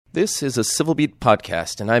This is a Civil Beat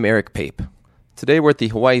podcast, and I'm Eric Pape. Today we're at the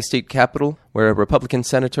Hawaii State Capitol, where a Republican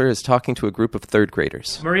senator is talking to a group of third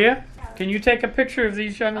graders. Maria, can you take a picture of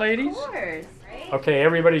these young ladies? Of course. Okay,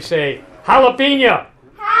 everybody say, jalapeno!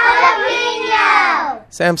 Jalapeno!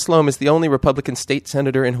 Sam Slom is the only Republican state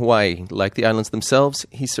senator in Hawaii. Like the islands themselves,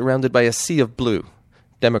 he's surrounded by a sea of blue.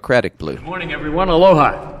 Democratic blue. Good morning, everyone.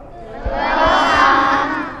 Aloha.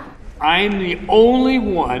 Aloha. I'm the only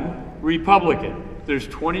one Republican. There's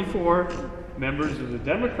 24 members of the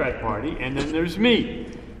Democrat Party, and then there's me.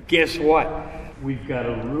 Guess what? We've got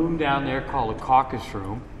a room down there called a caucus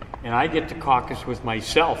room, and I get to caucus with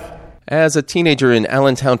myself. As a teenager in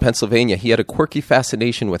Allentown, Pennsylvania, he had a quirky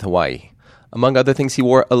fascination with Hawaii. Among other things, he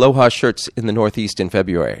wore aloha shirts in the Northeast in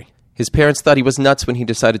February. His parents thought he was nuts when he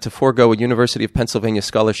decided to forego a University of Pennsylvania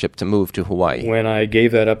scholarship to move to Hawaii. When I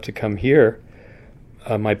gave that up to come here,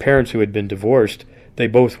 my parents, who had been divorced, they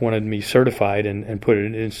both wanted me certified and put in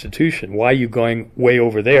an institution. Why are you going way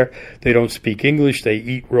over there? They don't speak English. They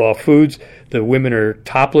eat raw foods. The women are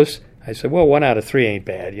topless. I said, well, 1 out of 3 ain't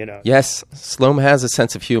bad, you know. Yes, Slom has a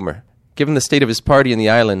sense of humor. Given the state of his party in the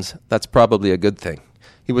islands, that's probably a good thing.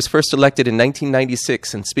 He was first elected in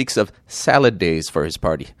 1996 and speaks of salad days for his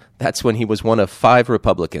party. That's when he was one of 5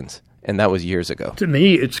 Republicans, and that was years ago. To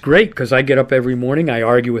me, it's great because I get up every morning. I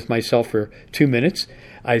argue with myself for 2 minutes.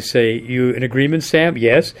 I say, you in agreement, Sam?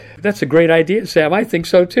 Yes. That's a great idea, Sam. I think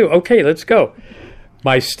so, too. Okay, let's go.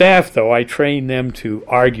 My staff, though, I train them to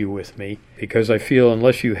argue with me because I feel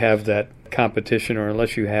unless you have that competition or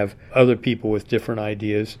unless you have other people with different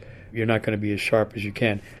ideas, you're not going to be as sharp as you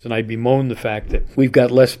can. And I bemoan the fact that we've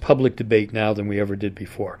got less public debate now than we ever did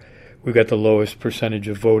before. We've got the lowest percentage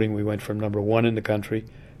of voting. We went from number 1 in the country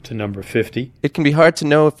to number 50. It can be hard to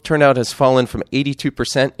know if turnout has fallen from 82%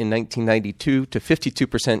 in 1992 to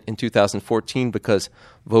 52% in 2014 because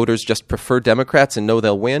voters just prefer Democrats and know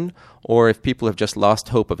they'll win, or if people have just lost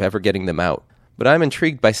hope of ever getting them out. But I'm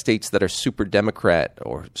intrigued by states that are super Democrat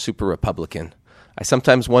or super Republican. I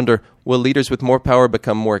sometimes wonder, will leaders with more power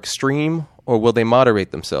become more extreme, or will they moderate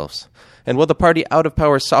themselves? And will the party out of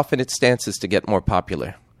power soften its stances to get more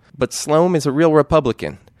popular? But Slom is a real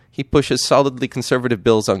Republican. He pushes solidly conservative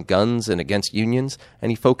bills on guns and against unions,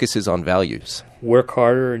 and he focuses on values. Work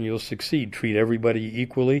harder and you'll succeed. Treat everybody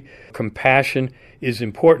equally. Compassion is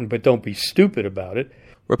important, but don't be stupid about it.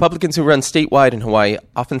 Republicans who run statewide in Hawaii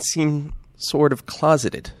often seem sort of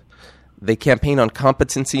closeted. They campaign on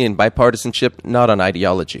competency and bipartisanship, not on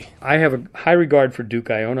ideology. I have a high regard for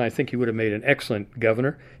Duke Iona. I think he would have made an excellent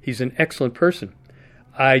governor. He's an excellent person.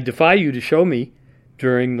 I defy you to show me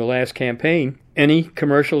during the last campaign any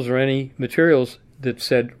commercials or any materials that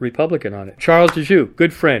said Republican on it. Charles DeJoux,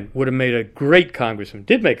 good friend, would have made a great congressman,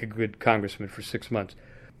 did make a good congressman for 6 months.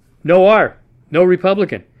 No R, no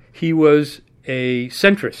Republican. He was a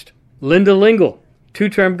centrist. Linda Lingle,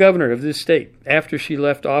 2-term governor of this state, after she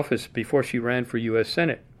left office before she ran for U.S.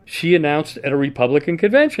 Senate, she announced at a Republican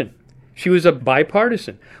convention. She was a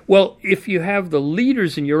bipartisan. Well, if you have the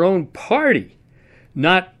leaders in your own party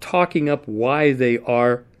not talking up why they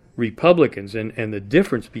are Republicans and the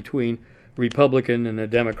difference between Republican and a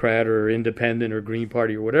Democrat or independent or Green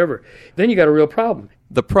Party or whatever, then you got a real problem.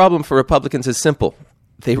 The problem for Republicans is simple.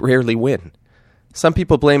 They rarely win. Some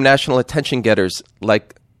people blame national attention getters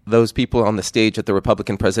like those people on the stage at the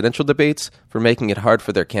Republican presidential debates for making it hard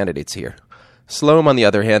for their candidates here. Slom, on the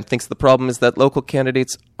other hand, thinks the problem is that local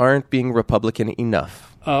candidates aren't being Republican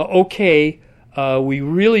enough. We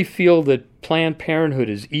really feel that Planned Parenthood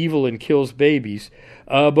is evil and kills babies,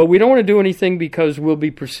 but we don't want to do anything because we'll be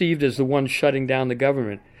perceived as the ones shutting down the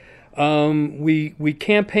government. We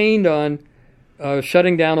campaigned on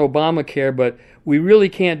shutting down Obamacare, but we really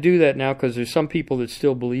can't do that now because there's some people that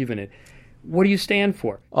still believe in it. What do you stand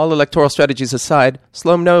for? All electoral strategies aside,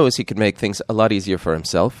 Slom knows he could make things a lot easier for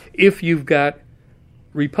himself. If you've got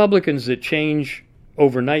Republicans that change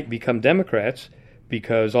overnight, become Democrats,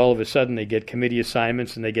 because all of a sudden they get committee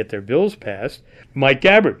assignments and they get their bills passed. Mike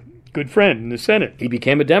Gabbard, good friend in the Senate, he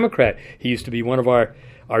became a Democrat. He used to be one of our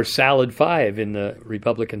Salad 5 in the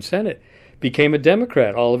Republican Senate. Became a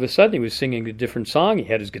Democrat. All of a sudden he was singing a different song. He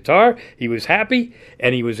had his guitar. He was happy.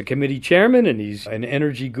 And he was a committee chairman and he's an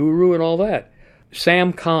energy guru and all that.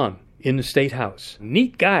 Sam Kahn in the State House.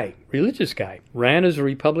 Neat guy, religious guy. Ran as a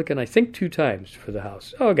Republican, I think 2 times for the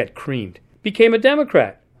House. Got creamed. Became a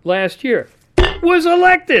Democrat last year. Was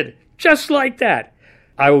elected just like that.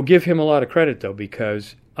 I will give him a lot of credit, though,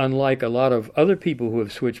 because unlike a lot of other people who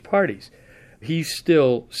have switched parties, he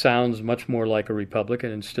still sounds much more like a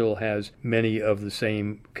Republican and still has many of the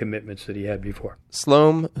same commitments that he had before.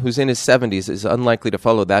 Slom, who's in his 70s, is unlikely to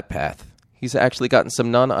follow that path. He's actually gotten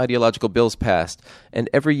some non-ideological bills passed, and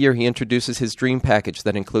every year he introduces his dream package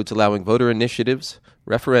that includes allowing voter initiatives,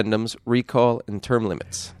 referendums, recall, and term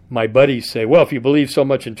limits. My buddies say, well, if you believe so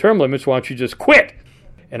much in term limits, why don't you just quit?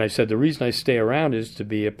 And I said, the reason I stay around is to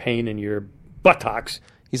be a pain in your buttocks.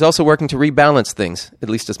 He's also working to rebalance things, at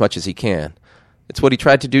least as much as he can. It's what he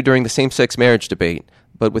tried to do during the same-sex marriage debate,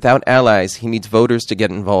 but without allies, he needs voters to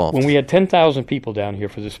get involved. When we had 10,000 people down here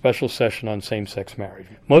for the special session on same-sex marriage,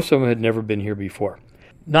 most of them had never been here before.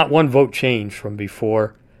 Not one vote changed from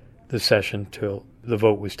before the session till the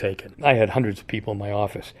vote was taken. I had hundreds of people in my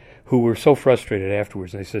office who were so frustrated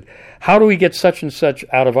afterwards. And they said, how do we get such and such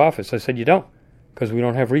out of office? I said, you don't, because we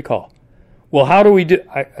don't have recall. Well, how do we do?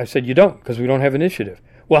 I said, you don't, because we don't have initiative.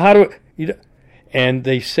 Well, how do we? And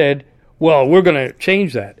they said, well, we're going to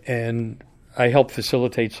change that. And I helped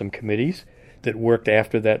facilitate some committees that worked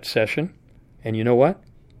after that session. And you know what?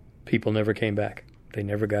 People never came back. They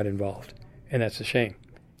never got involved. And that's a shame.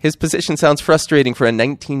 His position sounds frustrating for a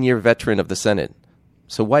 19-year veteran of the Senate.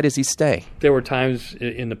 So why does he stay? There were times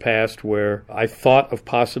in the past where I thought of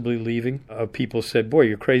possibly leaving. People said, boy,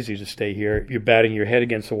 you're crazy to stay here. You're batting your head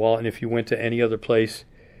against the wall, and if you went to any other place,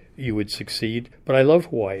 you would succeed. But I love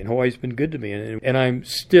Hawaii, and Hawaii's been good to me. And I'm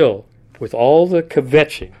still, with all the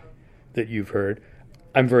kvetching that you've heard,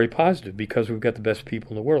 I'm very positive because we've got the best people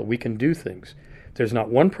in the world. We can do things. There's not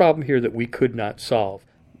one problem here that we could not solve.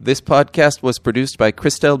 This podcast was produced by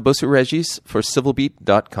Christelle Bosuregis for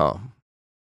civilbeat.com.